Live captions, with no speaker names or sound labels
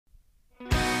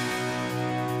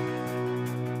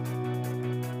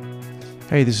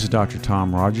Hey, this is Dr.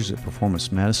 Tom Rogers at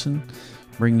Performance Medicine,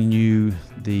 bringing you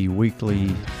the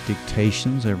weekly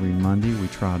dictations every Monday. We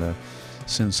try to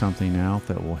send something out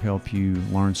that will help you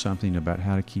learn something about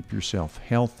how to keep yourself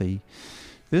healthy.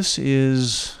 This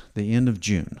is the end of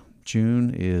June.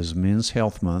 June is Men's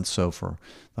Health Month, so for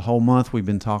the whole month we've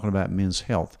been talking about men's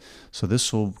health. So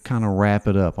this will kind of wrap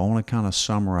it up. I want to kind of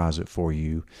summarize it for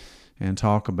you and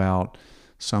talk about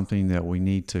something that we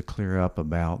need to clear up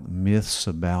about myths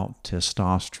about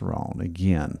testosterone.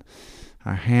 Again,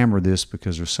 I hammer this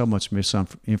because there's so much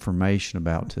misinformation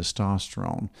about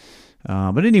testosterone.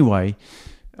 But anyway,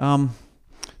 to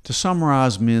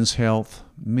summarize men's health,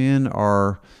 men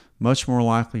are much more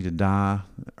likely to die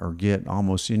or get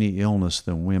almost any illness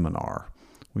than women are.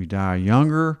 We die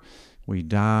younger. We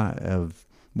die of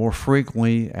more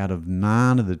frequently out of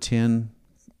 9 of the 10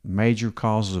 major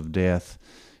causes of death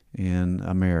in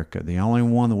America. The only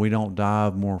one that we don't die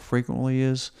of more frequently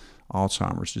is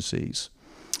Alzheimer's disease.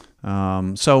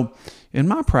 So in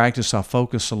my practice, I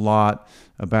focus a lot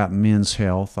about men's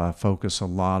health. I focus a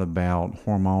lot about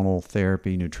hormonal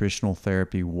therapy, nutritional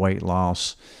therapy, weight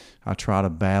loss. I try to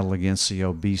battle against the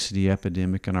obesity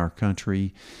epidemic in our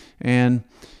country. And,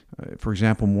 for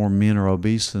example, more men are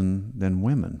obese than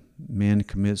women. Men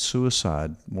commit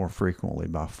suicide more frequently,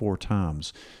 by 4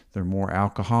 times. They're more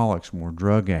alcoholics, more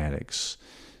drug addicts.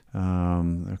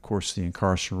 Of course, the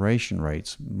incarceration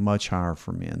rate's much higher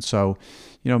for men. So,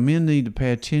 men need to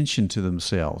pay attention to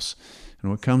themselves. And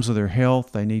when it comes to their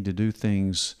health, they need to do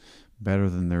things better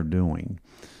than they're doing.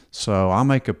 So I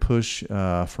make a push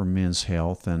for men's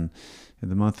health, and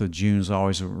the month of June is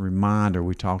always a reminder.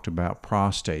 We talked about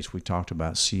prostates, we talked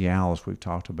about Cialis, we've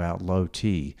talked about low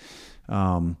T.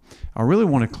 I really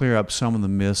want to clear up some of the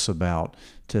myths about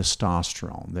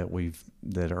testosterone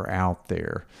that are out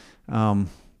there.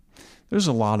 There's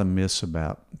a lot of myths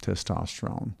about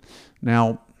testosterone.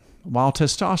 Now, while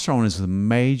testosterone is the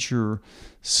major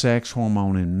sex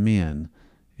hormone in men,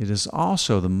 it is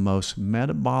also the most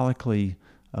metabolically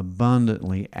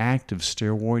abundantly active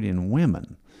steroid in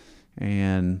women.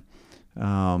 And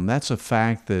that's a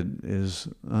fact that is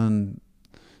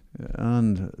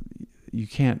you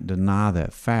can't deny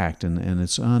that fact, and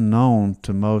it's unknown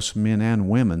to most men and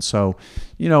women. So,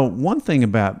 one thing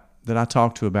that I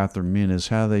talk to about their men is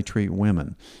how they treat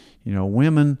women.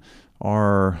 Women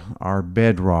are our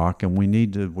bedrock, and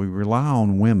we rely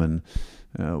on women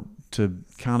to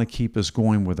kind of keep us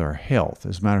going with our health.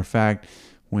 As a matter of fact,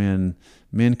 when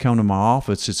men come to my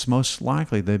office, it's most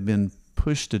likely they've been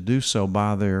pushed to do so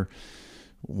by their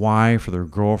wife or their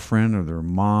girlfriend or their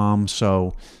mom.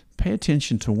 So pay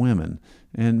attention to women.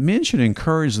 And men should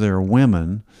encourage their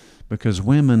women, because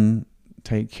women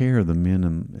take care of the men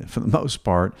and, for the most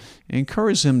part,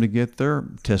 encourage them to get their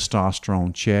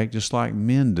testosterone checked just like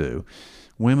men do.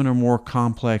 Women are more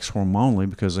complex hormonally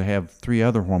because they have 3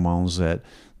 other hormones that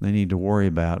they need to worry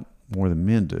about more than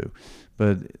men do.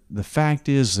 But the fact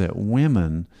is that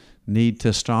women need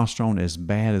testosterone as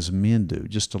bad as men do,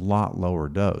 just a lot lower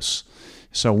dose.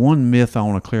 So one myth I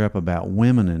want to clear up about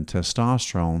women and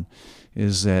testosterone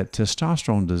is that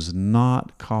testosterone does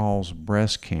not cause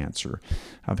breast cancer.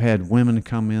 I've had women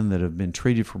come in that have been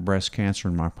treated for breast cancer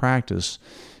in my practice,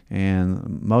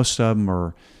 and most of them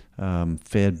are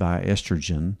fed by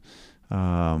estrogen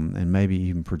and maybe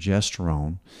even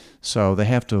progesterone. So they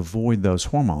have to avoid those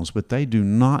hormones, but they do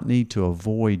not need to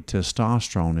avoid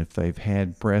testosterone if they've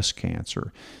had breast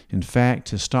cancer. In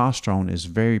fact, testosterone is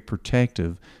very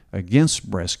protective against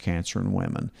breast cancer in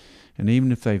women. And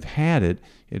even if they've had it,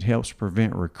 it helps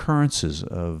prevent recurrences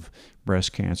of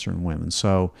breast cancer in women.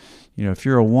 So, if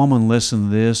you're a woman listening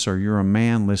to this, or you're a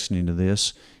man listening to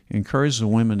this, encourage the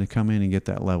women to come in and get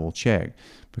that level checked,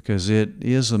 because it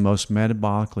is the most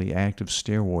metabolically active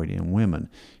steroid in women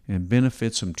and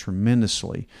benefits them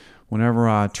tremendously. Whenever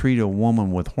I treat a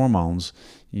woman with hormones,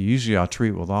 usually I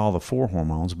treat with all the 4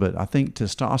 hormones, but I think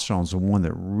testosterone is the one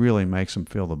that really makes them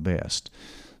feel the best.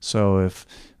 So if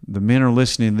the men are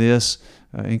listening to this,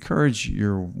 encourage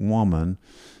your woman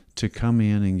to come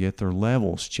in and get their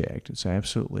levels checked. It's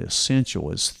absolutely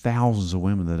essential, as thousands of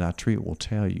women that I treat will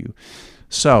tell you.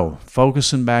 So,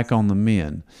 focusing back on the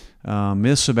men,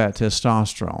 myths about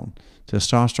testosterone.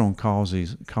 Testosterone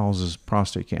causes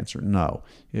prostate cancer. No,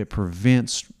 it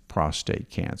prevents prostate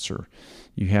cancer.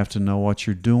 You have to know what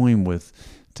you're doing with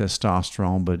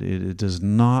testosterone, but it does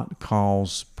not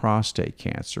cause prostate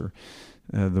cancer.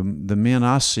 The men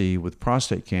I see with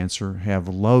prostate cancer have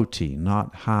low T,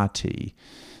 not high T.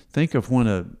 Think of when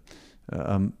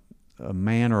a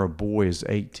man or a boy is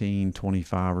 18,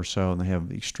 25 or so, and they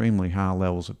have extremely high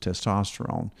levels of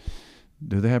testosterone.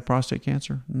 Do they have prostate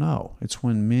cancer? No. It's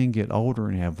when men get older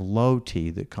and have low T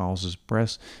that causes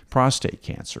prostate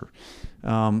cancer.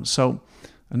 So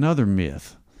another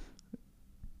myth,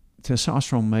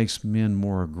 testosterone makes men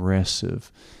more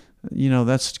aggressive.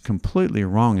 That's completely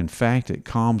wrong. In fact, it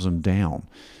calms them down.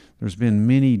 There's been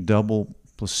many double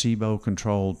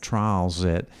placebo-controlled trials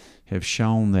that have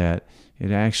shown that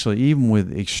it actually, even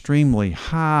with extremely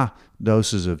high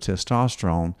doses of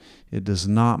testosterone, it does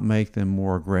not make them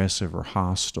more aggressive or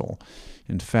hostile.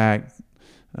 In fact,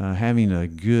 having a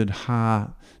good high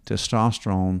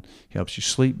testosterone helps you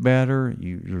sleep better,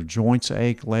 your joints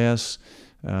ache less,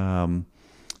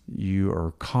 you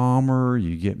are calmer,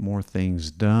 you get more things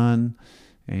done,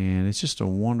 and it's just a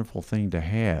wonderful thing to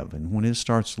have. And when it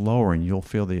starts lowering, you'll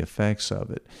feel the effects of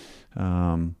it.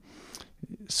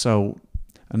 So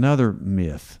another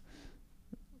myth,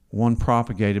 one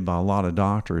propagated by a lot of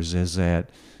doctors, is that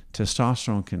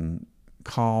testosterone can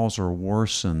cause or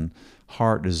worsen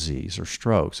heart disease or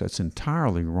strokes. That's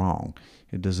entirely wrong.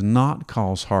 It does not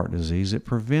cause heart disease. It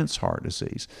prevents heart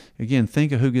disease. Again,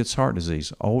 think of who gets heart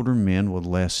disease. Older men with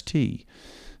less T.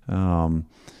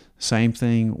 Same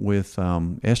thing with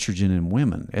estrogen in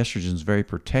women. Estrogen is very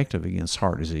protective against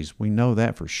heart disease. We know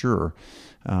that for sure.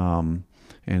 And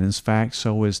in fact,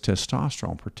 so is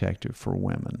testosterone protective for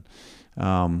women.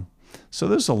 So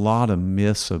there's a lot of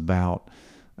myths about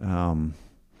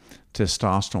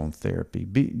testosterone therapy.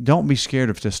 Don't be scared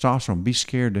of testosterone. Be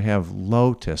scared to have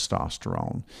low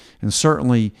testosterone. And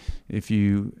certainly, if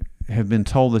you have been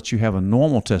told that you have a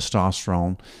normal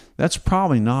testosterone, that's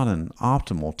probably not an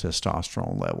optimal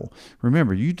testosterone level.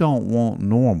 Remember, you don't want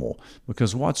normal,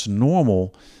 because what's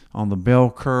normal on the bell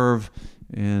curve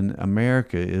in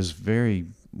America is very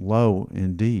low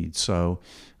indeed. So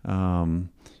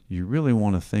you really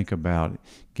want to think about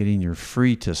getting your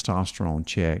free testosterone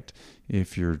checked.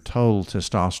 If your total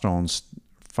testosterone's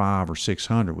 500 or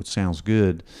 600, which sounds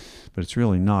good, but it's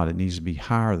really not. It needs to be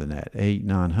higher than that, 800,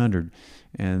 900.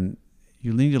 And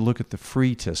you need to look at the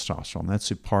free testosterone. That's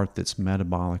the part that's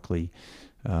metabolically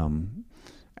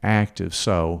active.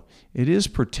 So it is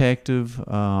protective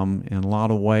in a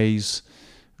lot of ways.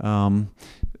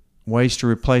 Ways to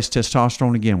replace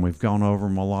testosterone, again, we've gone over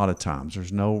them a lot of times.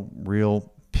 There's no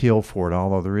real pill for it,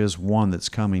 although there is one that's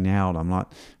coming out.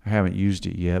 I haven't used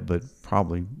it yet, but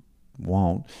probably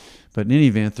won't. But in any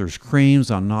event, there's creams.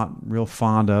 I'm not real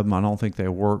fond of them. I don't think they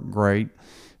work great.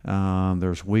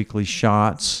 There's weekly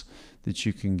shots that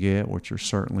you can get, which are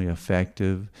certainly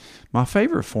effective. My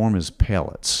favorite form is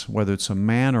pellets. Whether it's a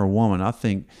man or a woman, I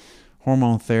think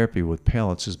hormone therapy with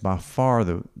pellets is by far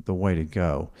the way to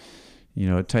go.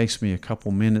 It takes me a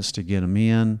couple minutes to get them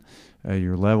in.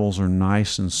 Your levels are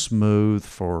nice and smooth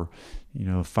for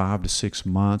 5 to 6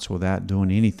 months without doing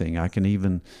anything. I can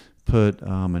even put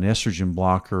an estrogen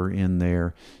blocker in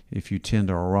there if you tend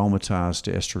to aromatize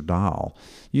to estradiol.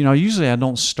 Usually I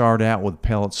don't start out with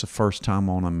pellets the first time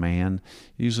on a man.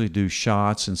 I usually do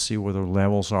shots and see where their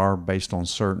levels are based on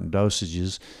certain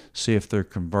dosages, see if they're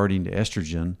converting to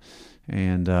estrogen,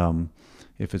 and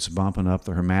if it's bumping up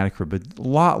the hematocrit. But a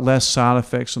lot less side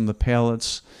effects on the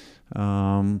pellets.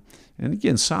 And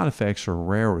again, side effects are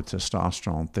rare with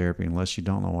testosterone therapy unless you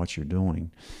don't know what you're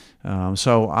doing.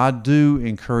 So I do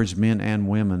encourage men and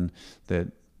women that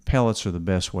pellets are the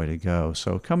best way to go.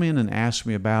 So come in and ask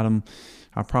me about them.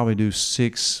 I probably do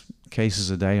 6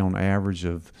 cases a day on average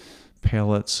of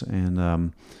pellets.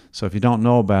 And so if you don't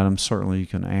know about them, certainly you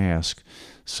can ask.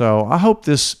 So I hope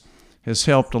this has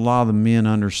helped a lot of the men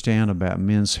understand about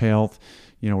men's health.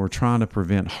 We're trying to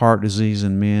prevent heart disease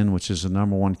in men, which is the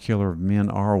number one killer of men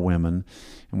or women.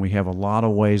 And we have a lot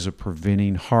of ways of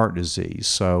preventing heart disease.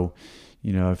 So,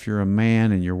 if you're a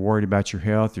man and you're worried about your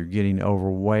health, you're getting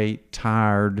overweight,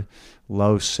 tired,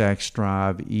 low sex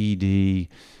drive, ED,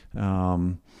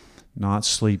 not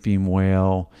sleeping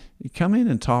well, you come in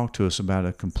and talk to us about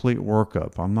a complete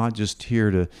workup. I'm not just here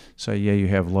to say, yeah, you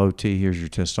have low T, here's your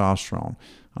testosterone.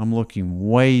 I'm looking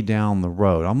way down the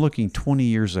road. I'm looking 20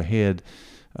 years ahead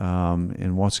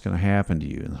in what's going to happen to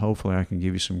you. And hopefully I can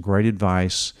give you some great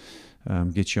advice,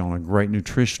 get you on a great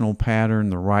nutritional pattern,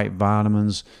 the right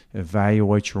vitamins,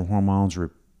 evaluate your hormones,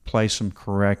 replace them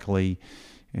correctly,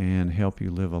 and help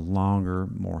you live a longer,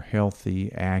 more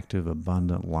healthy, active,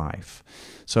 abundant life.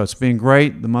 So it's been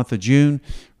great, the month of June.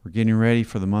 We're getting ready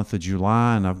for the month of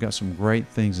July, and I've got some great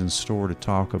things in store to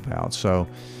talk about. So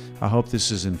I hope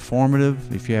this is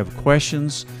informative. If you have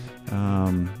questions,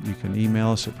 you can email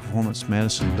us at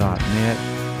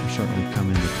performancemedicine.net or certainly come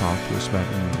in to talk to us about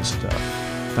any of this stuff.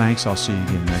 Thanks. I'll see you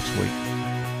again next week.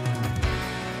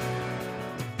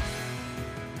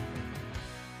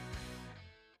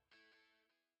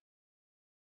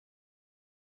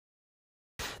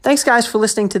 Thanks, guys, for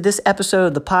listening to this episode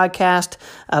of the podcast.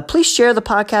 Please share the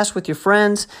podcast with your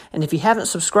friends. And if you haven't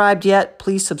subscribed yet,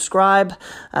 please subscribe.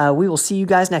 We will see you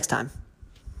guys next time.